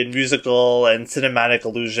literary and musical and cinematic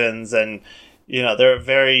allusions, and, they're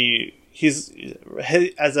very...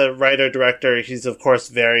 as a writer-director, he's of course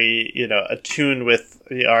very, attuned with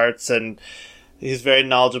the arts, and he's very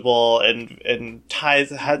knowledgeable and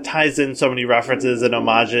ties in so many references and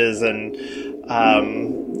homages and,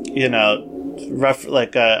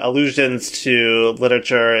 allusions to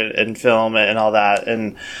literature and film and all that.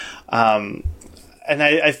 And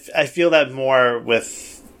I feel that more with,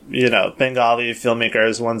 Bengali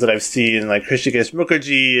filmmakers, ones that I've seen, like Divesh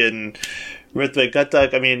Mukherjee and Ritvik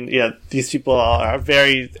Ghatak. I mean, these people are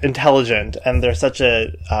very intelligent, and they're such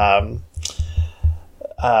a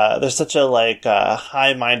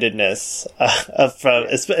high-mindedness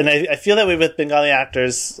and I feel that way with Bengali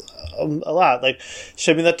actors a lot. Like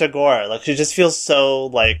Soumitra Tagore, like she just feels so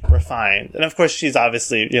like refined, and of course she's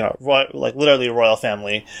obviously literally royal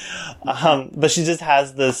family, but she just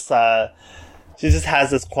has this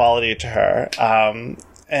quality to her,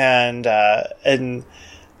 and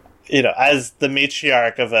as the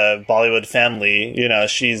matriarch of a Bollywood family,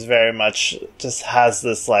 she's very much just has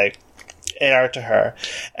this like air to her.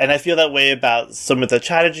 And I feel that way about Soumitra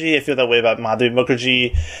Chatterjee. I feel that way about Madhabi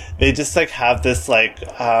Mukherjee. They just like have this like,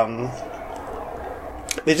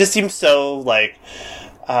 they just seem so like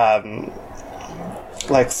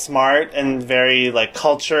smart and very like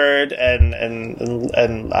cultured and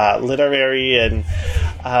literary and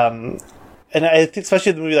I think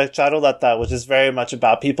especially the movie like Charulata, which is very much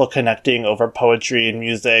about people connecting over poetry and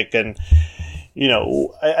music. And,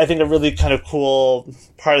 I think a really kind of cool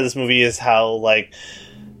part of this movie is how like,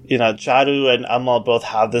 Charu and Amal both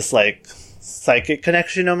have this like psychic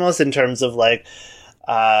connection almost in terms of like,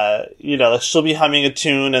 like she'll be humming a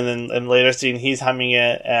tune and then in later scene he's humming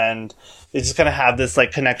it, and they just kind of have this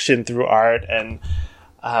like connection through art. And,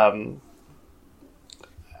 and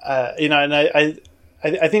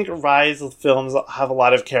I think Rai's films have a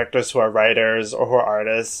lot of characters who are writers or who are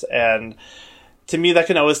artists, and to me that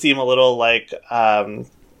can always seem a little like a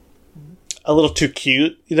little too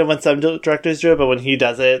cute, when some directors do it. But when he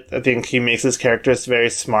does it, I think he makes his characters very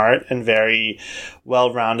smart and very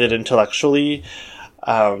well-rounded intellectually.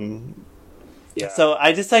 So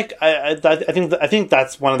I just like I think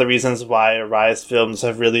that's one of the reasons why Rai's films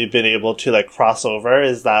have really been able to like cross over,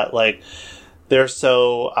 is that like they're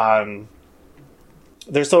so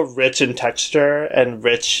rich in texture and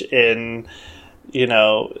rich in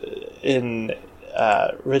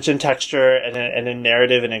rich in texture and in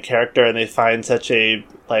narrative and in character, and they find such a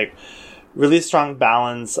like really strong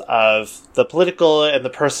balance of the political and the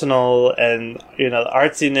personal and the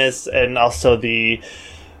artsiness and also the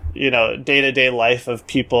day-to-day life of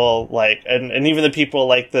people, like, and even the people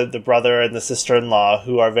like the brother and the sister-in-law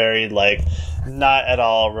who are very, like, not at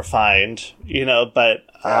all refined, but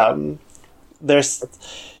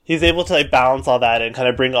he's able to, like, balance all that and kind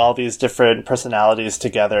of bring all these different personalities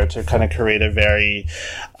together to kind of create a very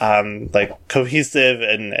like cohesive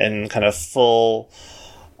and kind of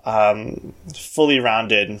fully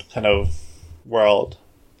rounded kind of world.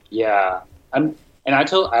 Yeah.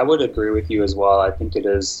 I would agree with you as well. I think it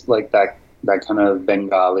is like that kind of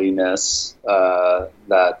Bengali-ness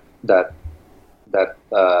that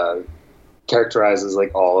characterizes,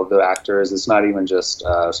 like, all of the actors. It's not even just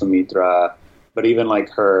Soumitra, but even,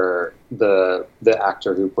 like, the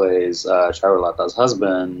actor who plays Charulata's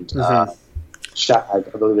husband, I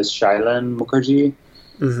believe it's Sailen Mukherjee.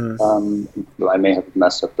 Mm-hmm. I may have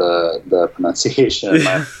messed up the pronunciation.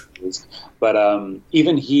 But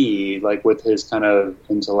even he, like, with his kind of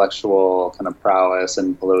intellectual kind of prowess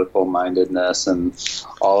and political mindedness and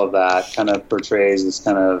all of that, kind of portrays this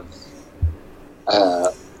kind of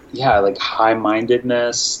like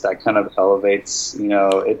high-mindedness that kind of elevates,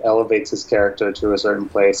 it elevates his character to a certain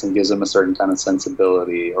place and gives him a certain kind of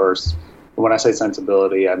sensibility. Or when I say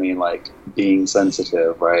sensibility, I mean, like, being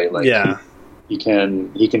sensitive, right? Like, yeah. He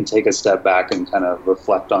can take a step back and kind of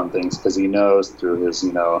reflect on things because he knows through his,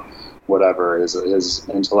 whatever, his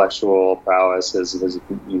intellectual prowess, his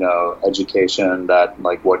education, that,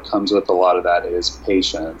 like, what comes with a lot of that is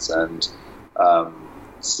patience and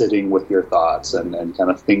sitting with your thoughts and kind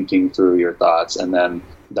of thinking through your thoughts, and then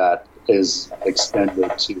that is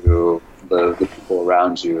extended to the people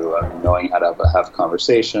around you, knowing how to have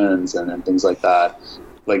conversations and things like that.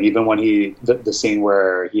 Like, even when the scene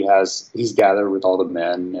where he's gathered with all the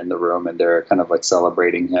men in the room and they're kind of, like,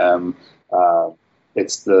 celebrating him,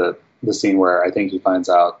 it's the scene where I think he finds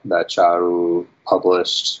out that Charu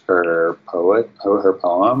published her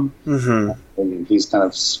poem, mm-hmm. and he's kind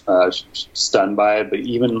of stunned by it. But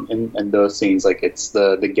even in those scenes, like, it's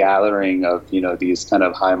the gathering of these kind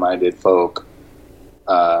of high-minded folk,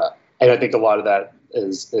 and I think a lot of that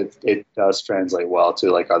is it does translate well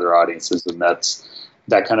to, like, other audiences, and that's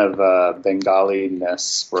that kind of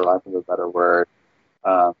Bengali-ness, for lack of a better word,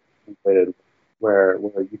 where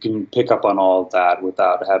you can pick up on all of that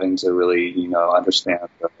without having to really, understand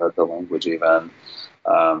the language even.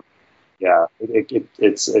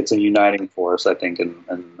 It's a uniting force, I think, in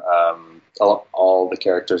all the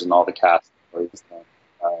characters and all the cast of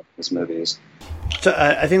these movies. So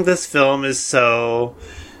I think this film is so,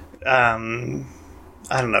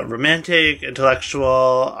 romantic,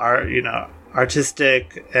 intellectual,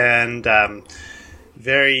 artistic, and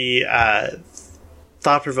very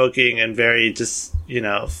thought-provoking, and very just,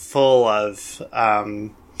 full of, I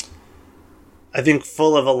think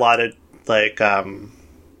full of a lot of, like,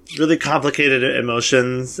 really complicated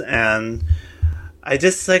emotions. And I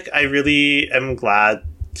just, like, I really am glad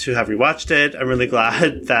to have rewatched it. I'm really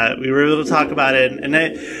glad that we were able to talk about it. And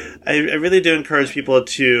I really do encourage people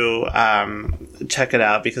to check it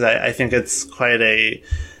out, because I think it's quite a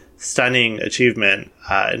stunning achievement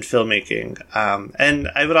in filmmaking. And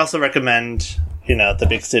I would also recommend, The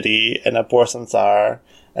Big City and Apur Sansar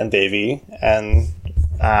and Devi. And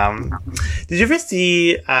did you ever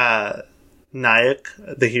see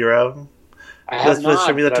Nayak, the hero? I have not. With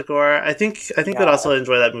Charulata Tagore. I think I'd also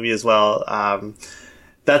enjoy that movie as well.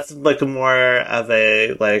 That's, like, a more of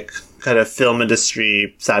a, like, kind of film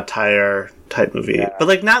industry satire type movie, but,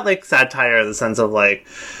 like, not, like, satire in the sense of, like,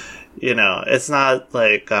 it's not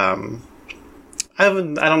like, I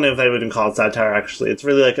don't know if I would call it satire, actually. It's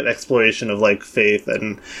really, like, an exploration of, like, faith,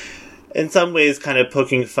 and in some ways kind of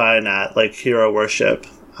poking fun at, like, hero worship,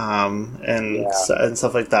 and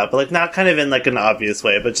stuff like that. But, like, not kind of in, like, an obvious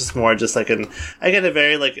way, but just more just, like, I get a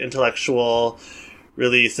very, like, intellectual,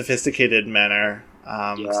 really sophisticated manner. So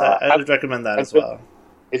I would recommend that as well.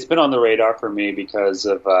 It's been on the radar for me because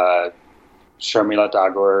of Sharmila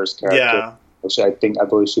Tagore's character. Yeah. Which I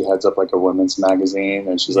believe she heads up, like, a women's magazine,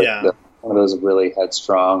 and she's, like, one of those really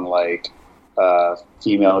headstrong, like,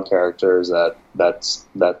 female characters that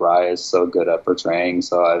Rai is so good at portraying.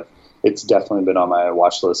 So it's definitely been on my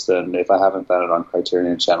watch list, and if I haven't found it on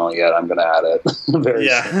Criterion Channel yet, I'm going to add it very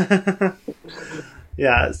soon.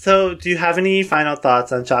 Yeah. So, do you have any final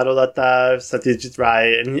thoughts on Charulata, Satyajit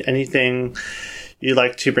Ray? Anything you'd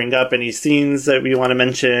like to bring up? Any scenes that we want to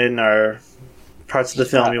mention, or parts of the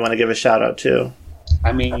film you want to give a shout out to?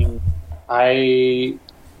 I mean, I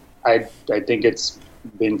think it's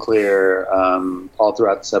been clear all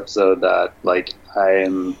throughout this episode that, like, I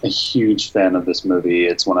am a huge fan of this movie.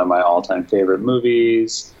 It's one of my all-time favorite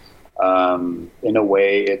movies. In a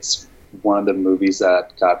way, it's one of the movies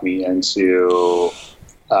that got me into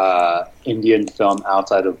Indian film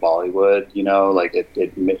outside of Bollywood. You know, like it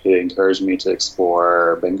encouraged me to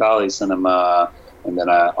explore Bengali cinema. And then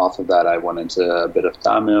off of that, I went into a bit of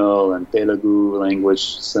Tamil and Telugu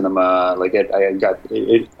language cinema. Like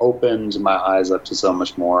it opened my eyes up to so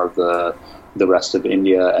much more of the rest of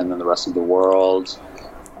India and then the rest of the world.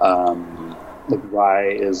 Like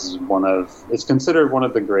Rai is it's considered one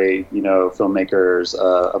of the great, filmmakers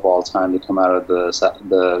of all time to come out of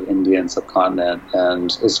the Indian subcontinent,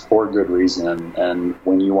 and is for good reason. And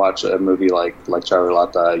when you watch a movie like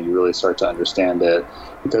Charulata, you really start to understand it,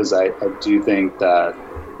 because I do think that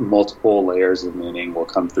multiple layers of meaning will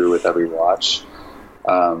come through with every watch.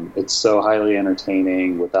 It's so highly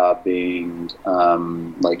entertaining without being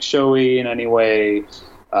showy in any way.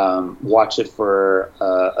 Watch it for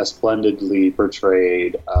a splendidly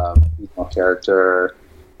portrayed female character,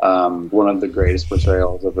 one of the greatest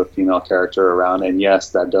portrayals of a female character around. And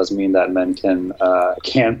yes, that does mean that men can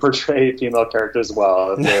portray female characters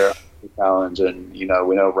well if they're up for the challenge. And we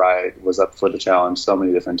know Rai was up for the challenge so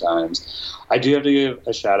many different times. I do have to give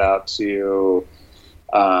a shout out to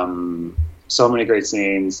so many great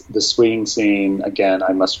scenes. The swinging scene, again,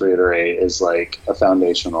 I must reiterate, is like a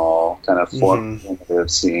foundational kind of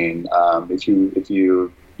formative scene. If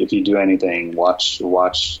you do anything, watch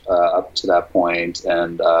up to that point,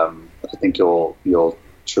 and I think you'll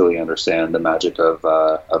truly understand the magic of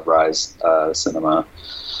Rai's cinema.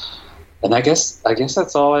 And I guess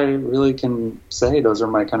that's all I really can say. Those are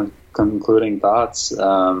my kind of concluding thoughts.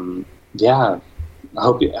 I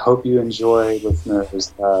hope you enjoy,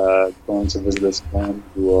 listeners, going to visit this film.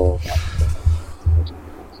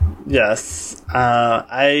 Yes,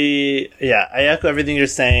 I echo everything you're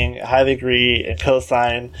saying. I highly agree and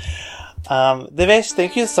co-sign. Divesh,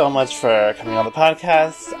 thank you so much for coming on the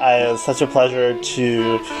podcast. It was such a pleasure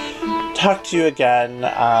to talk to you again.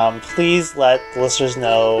 Please let the listeners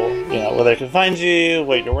know, where they can find you,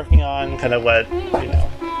 what you're working on, kind of what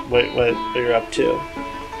you're up to.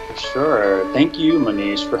 Sure. Thank you,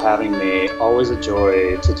 Manish, for having me. Always a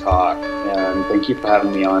joy to talk, and thank you for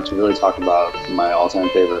having me on to really talk about my all-time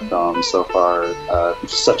favorite films so far.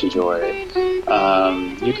 Such a joy.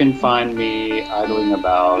 You can find me idling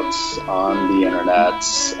about on the internet,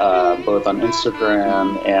 both on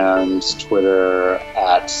Instagram and Twitter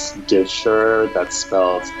at Divshrrr. That's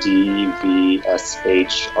spelled DVSHRRR.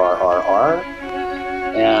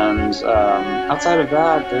 And outside of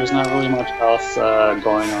that, there's not really much else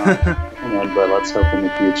going on. But let's hope in the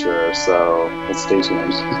future. So let's stay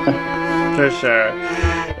tuned. For sure.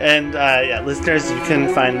 And listeners, you can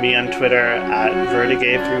find me on Twitter at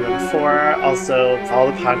Vertigay314. Also,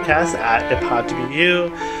 follow the podcast at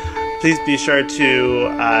ipod2bu. Please be sure to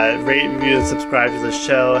rate, review, and subscribe to the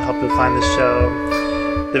show. Help me find the show.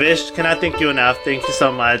 Divesh, cannot thank you enough. Thank you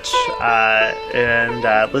so much. And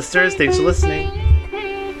listeners, thanks for listening.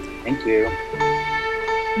 Thank you.